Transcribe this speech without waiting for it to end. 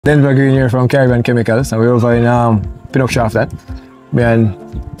Denver Green here from Caribbean Chemicals, and we're over in Pinnock Shaft, me and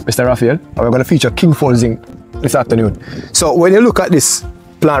Mr. Rafael, and we're going to feature Kingfol Zinc this afternoon. So when you look at this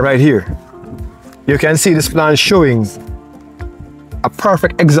plant right here, you can see this plant showing a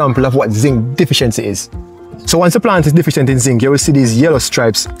perfect example of what zinc deficiency is. So once the plant is deficient in zinc, you will see these yellow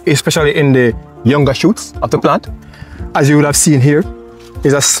stripes, especially in the younger shoots of the plant. As you would have seen here,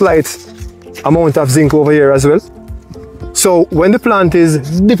 there's a slight amount of zinc over here as well. So when the plant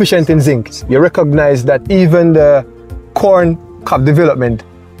is deficient in zinc, you recognize that even the corn cob development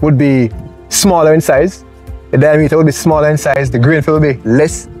would be smaller in size, the diameter would be smaller in size, the grain fill will be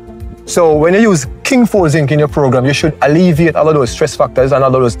less. So when you use Kingfol Zinc in your program, you should alleviate all of those stress factors and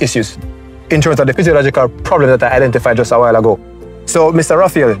all of those issues in terms of the physiological problem that I identified just a while ago. So Mr.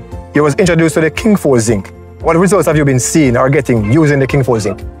 Rafael, you was introduced to the Kingfol Zinc. What results have you been seeing or getting using the Kingfol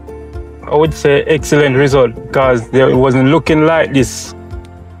Zinc? I would say excellent result, because it wasn't looking like this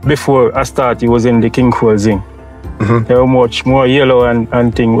before I started using the Kingfol Zinc. They were much more yellow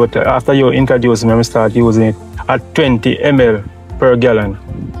and thing, but after you introduced me, I started using it at 20 ml per gallon.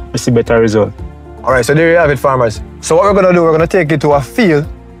 I see better result. All right, so there you have it, farmers. So what we're going to do, we're going to take it to a field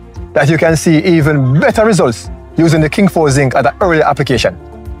that you can see even better results using the Kingfol Zinc at an earlier application.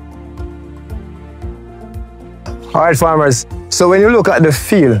 All right, farmers, so when you look at the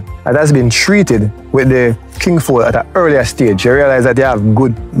field that has been treated with the Kingfol at an earlier stage, you realize that they have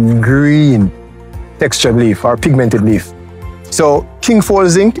good green textured leaf or pigmented leaf. So Kingfol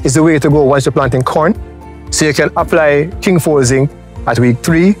Zinc is the way to go once you're planting corn. So you can apply Kingfol Zinc at week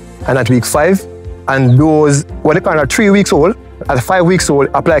 3 and at week 5. And those, when the corn are 3 weeks old, at 5 weeks old,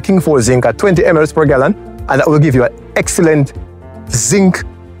 apply Kingfol Zinc at 20 ml per gallon, and that will give you an excellent zinc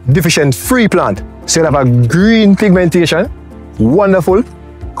deficient free plant. So you'll have a green pigmentation, wonderful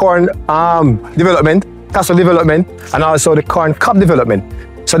corn development, tassel development, and also the corn cob development.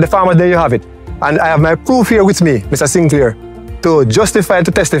 So the farmer, there you have it. And I have my proof here with me, Mr. Sinclair, to justify,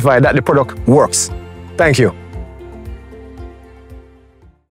 to testify that the product works. Thank you.